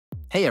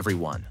Hey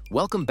everyone,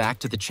 welcome back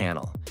to the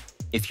channel.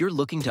 If you're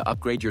looking to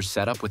upgrade your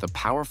setup with a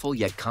powerful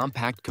yet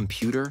compact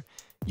computer,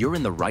 you're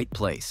in the right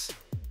place.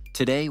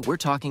 Today, we're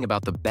talking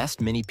about the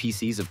best mini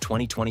PCs of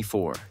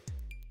 2024.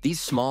 These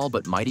small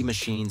but mighty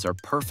machines are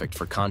perfect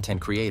for content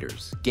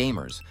creators,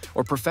 gamers,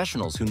 or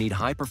professionals who need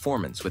high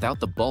performance without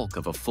the bulk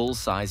of a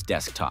full-size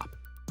desktop.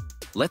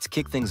 Let's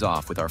kick things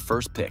off with our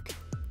first pick.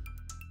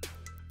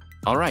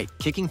 Alright,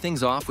 kicking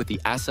things off with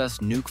the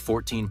ASUS NUC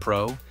 14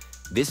 Pro,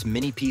 this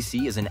mini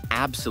PC is an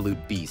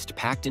absolute beast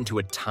packed into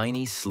a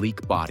tiny,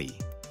 sleek body.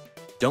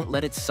 Don't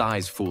let its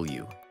size fool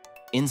you.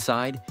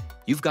 Inside,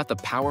 you've got the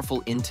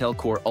powerful Intel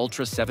Core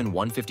Ultra 7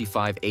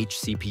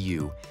 155H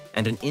CPU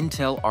and an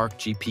Intel Arc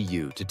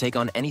GPU to take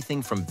on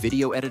anything from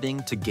video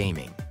editing to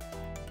gaming.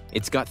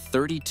 It's got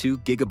 32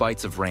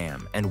 GB of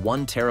RAM and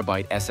 1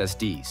 TB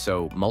SSD,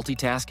 so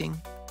multitasking?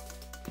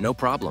 No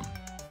problem.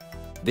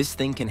 This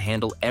thing can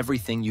handle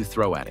everything you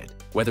throw at it,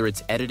 whether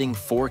it's editing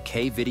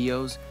 4K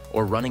videos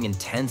or running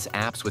intense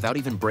apps without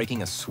even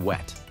breaking a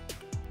sweat.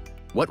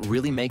 What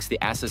really makes the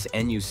ASUS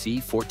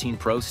NUC 14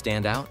 Pro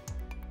stand out?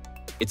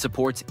 It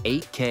supports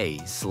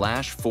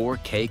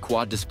 8K/4K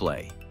quad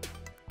display.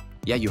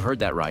 Yeah, you heard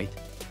that right.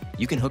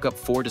 You can hook up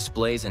 4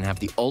 displays and have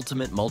the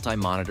ultimate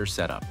multi-monitor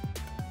setup.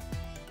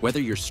 Whether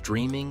you're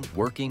streaming,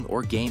 working,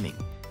 or gaming,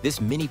 this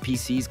mini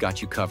PC's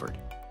got you covered.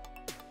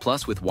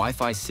 Plus, with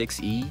Wi-Fi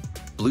 6E,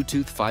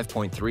 Bluetooth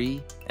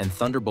 5.3, and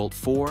Thunderbolt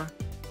 4,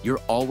 you're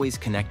always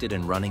connected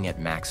and running at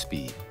max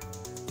speed.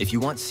 If you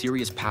want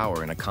serious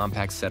power in a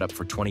compact setup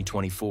for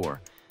 2024,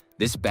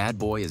 this bad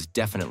boy is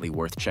definitely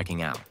worth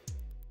checking out.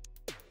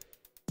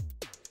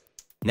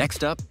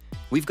 Next up,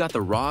 we've got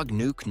the ROG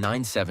NUC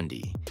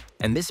 970,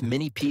 and this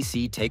mini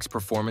PC takes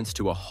performance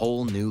to a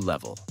whole new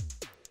level.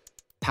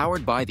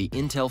 Powered by the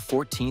Intel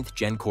 14th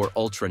Gen Core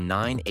Ultra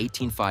 9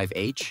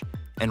 185H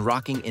and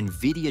rocking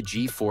NVIDIA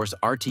GeForce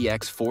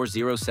RTX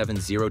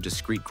 4070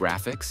 discrete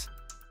graphics,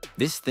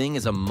 this thing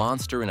is a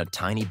monster in a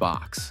tiny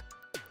box.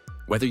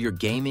 Whether you're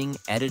gaming,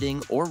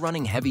 editing, or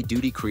running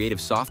heavy-duty creative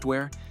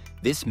software,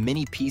 this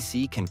mini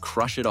PC can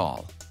crush it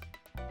all.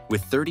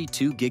 With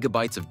 32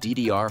 GB of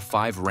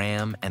DDR5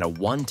 RAM and a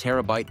 1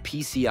 TB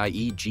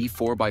PCIe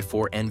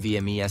G4x4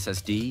 NVMe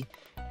SSD,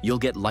 you'll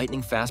get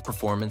lightning-fast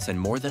performance and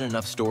more than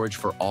enough storage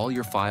for all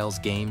your files,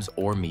 games,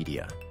 or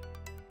media.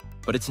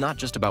 But it's not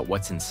just about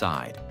what's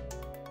inside.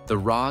 The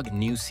ROG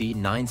NUC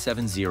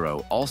 970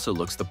 also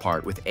looks the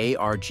part with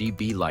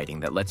ARGB lighting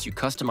that lets you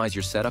customize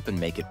your setup and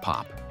make it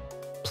pop.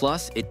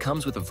 Plus, it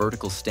comes with a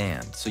vertical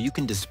stand, so you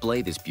can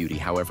display this beauty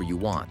however you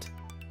want.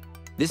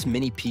 This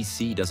mini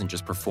PC doesn't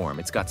just perform,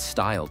 it's got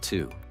style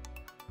too.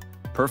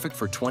 Perfect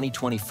for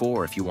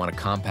 2024 if you want a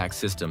compact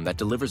system that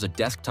delivers a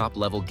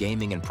desktop-level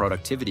gaming and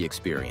productivity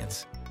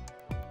experience.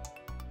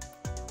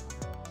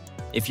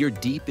 If you're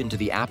deep into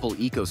the Apple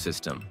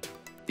ecosystem,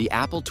 the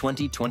Apple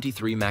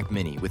 2023 Mac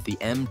Mini with the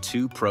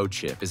M2 Pro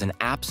chip is an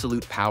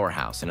absolute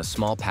powerhouse in a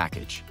small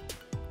package.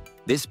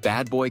 This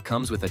bad boy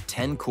comes with a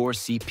 10-core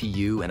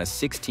CPU and a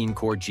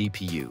 16-core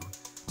GPU,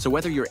 so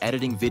whether you're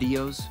editing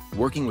videos,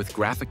 working with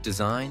graphic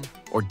design,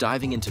 or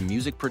diving into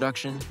music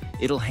production,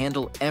 it'll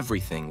handle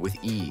everything with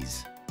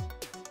ease.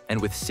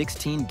 And with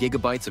 16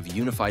 GB of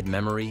unified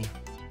memory,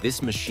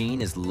 this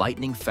machine is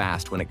lightning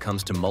fast when it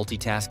comes to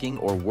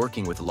multitasking or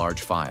working with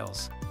large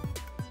files.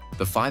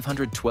 The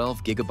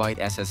 512 GB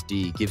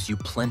SSD gives you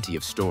plenty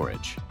of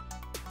storage.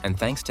 And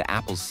thanks to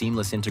Apple's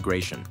seamless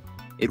integration,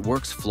 it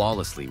works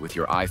flawlessly with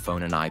your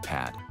iPhone and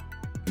iPad,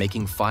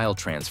 making file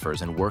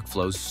transfers and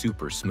workflows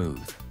super smooth.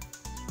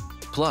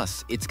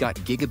 Plus, it's got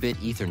gigabit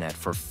Ethernet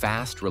for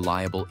fast,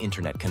 reliable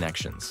internet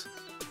connections.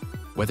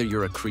 Whether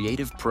you're a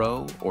creative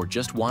pro or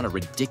just want a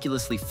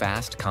ridiculously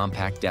fast,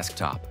 compact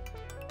desktop,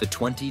 the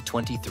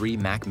 2023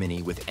 Mac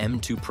Mini with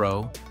M2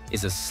 Pro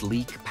is a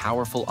sleek,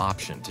 powerful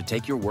option to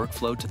take your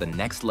workflow to the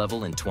next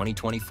level in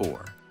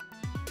 2024.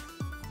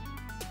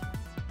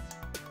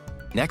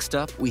 Next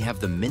up, we have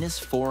the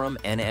MINISFORUM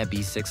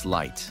NE-B6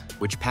 Lite,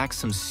 which packs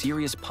some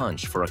serious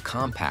punch for a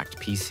compact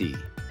PC.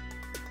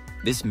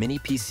 This mini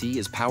PC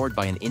is powered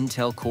by an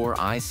Intel Core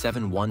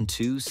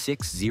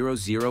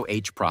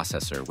i7-12600H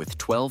processor with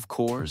 12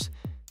 cores,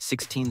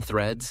 16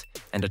 threads,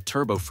 and a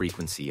turbo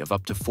frequency of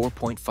up to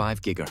 4.5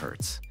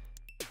 GHz.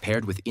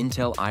 Paired with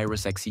Intel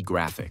Iris Xe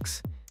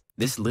graphics,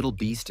 this little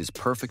beast is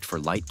perfect for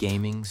light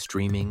gaming,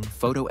 streaming,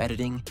 photo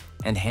editing,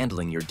 and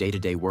handling your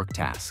day-to-day work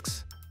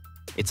tasks.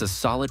 It's a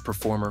solid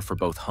performer for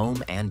both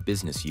home and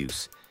business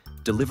use,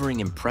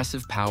 delivering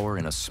impressive power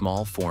in a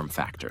small form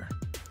factor.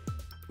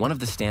 One of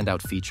the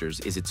standout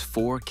features is its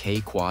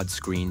 4K quad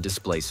screen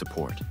display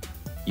support.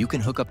 You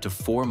can hook up to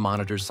 4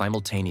 monitors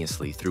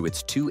simultaneously through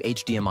its 2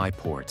 HDMI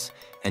ports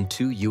and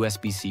 2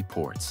 USB-C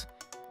ports,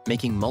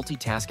 making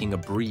multitasking a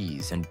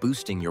breeze and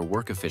boosting your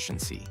work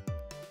efficiency.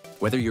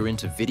 Whether you're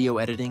into video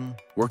editing,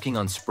 working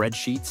on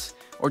spreadsheets,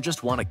 or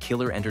just want a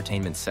killer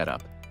entertainment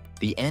setup,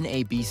 the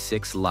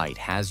NE-B6 Lite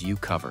has you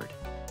covered.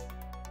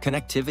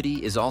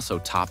 Connectivity is also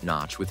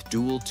top-notch with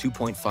dual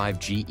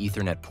 2.5G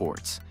Ethernet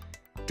ports,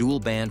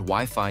 dual-band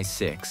Wi-Fi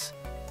 6,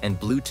 and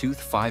Bluetooth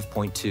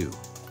 5.2.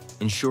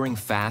 ensuring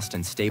fast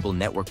and stable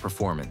network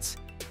performance,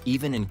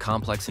 even in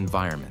complex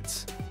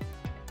environments.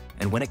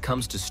 And when it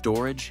comes to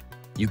storage,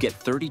 you get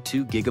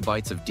 32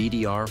 gigabytes of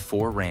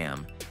DDR4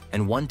 RAM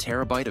and 1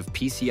 terabyte of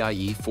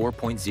PCIe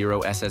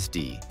 4.0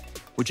 SSD,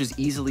 which is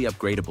easily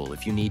upgradable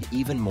if you need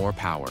even more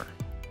power.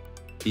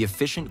 The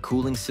efficient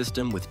cooling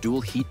system with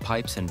dual heat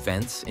pipes and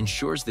vents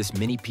ensures this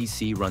mini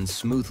PC runs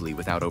smoothly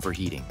without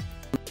overheating.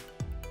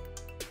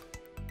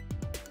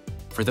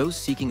 For those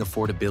seeking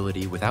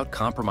affordability without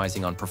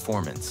compromising on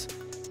performance,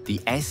 the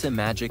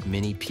ACEMAGIC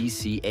Mini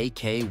PC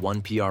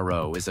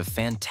AK1PRO is a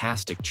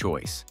fantastic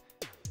choice.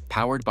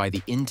 Powered by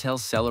the Intel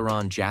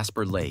Celeron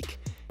Jasper Lake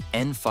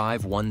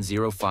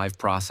N5105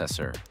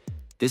 processor,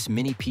 this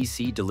mini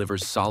PC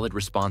delivers solid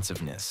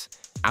responsiveness,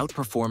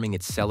 outperforming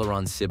its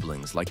Celeron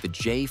siblings like the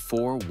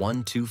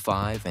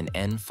J4125 and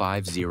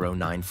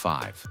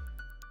N5095.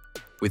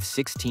 With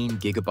 16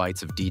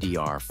 gigabytes of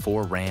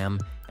DDR4 RAM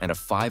and a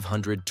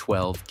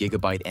 512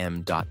 gigabyte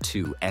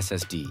M.2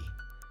 SSD.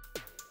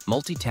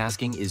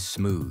 Multitasking is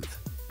smooth,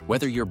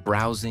 whether you're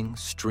browsing,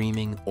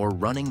 streaming, or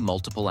running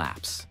multiple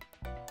apps.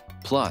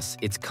 Plus,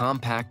 it's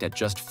compact at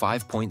just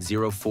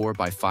 5.04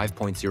 by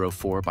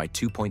 5.04 by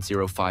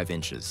 2.05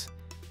 inches,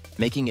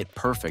 making it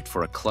perfect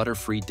for a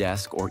clutter-free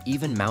desk or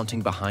even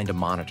mounting behind a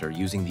monitor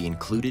using the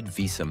included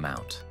VISA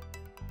mount.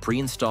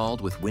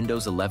 Pre-installed with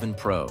Windows 11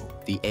 Pro,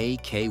 the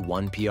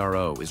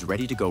AK1PRO is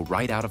ready to go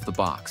right out of the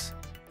box,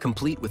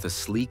 complete with a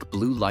sleek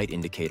blue light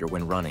indicator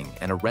when running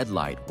and a red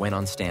light when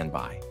on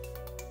standby.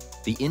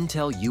 The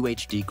Intel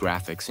UHD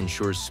graphics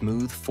ensures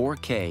smooth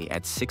 4K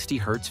at 60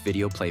 Hz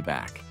video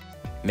playback,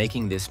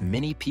 making this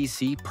mini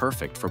PC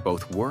perfect for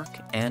both work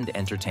and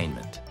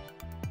entertainment.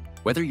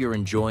 Whether you're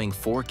enjoying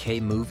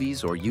 4K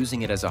movies or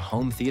using it as a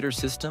home theater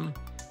system,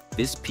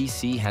 this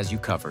PC has you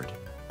covered.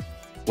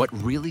 What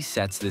really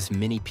sets this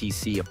mini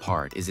PC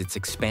apart is its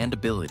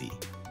expandability.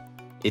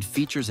 It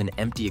features an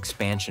empty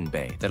expansion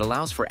bay that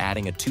allows for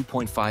adding a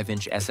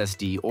 2.5-inch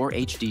SSD or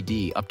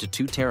HDD up to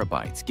 2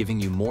 terabytes, giving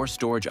you more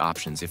storage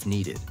options if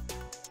needed.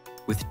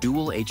 With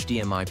dual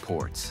HDMI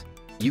ports,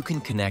 you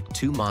can connect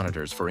 2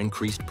 monitors for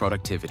increased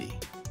productivity.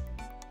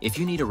 If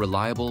you need a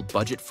reliable,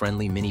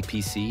 budget-friendly mini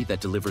PC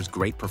that delivers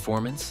great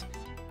performance,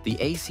 the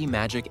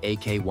ACEMAGIC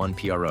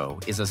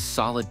AK1PRO is a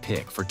solid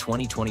pick for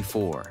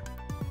 2024.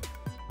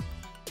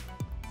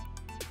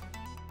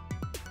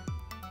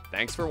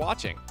 Thanks for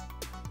watching.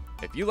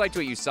 If you liked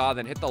what you saw,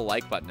 then hit the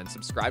like button and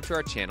subscribe to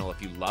our channel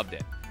if you loved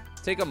it.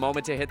 Take a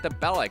moment to hit the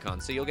bell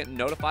icon so you'll get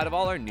notified of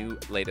all our new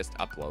latest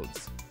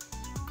uploads.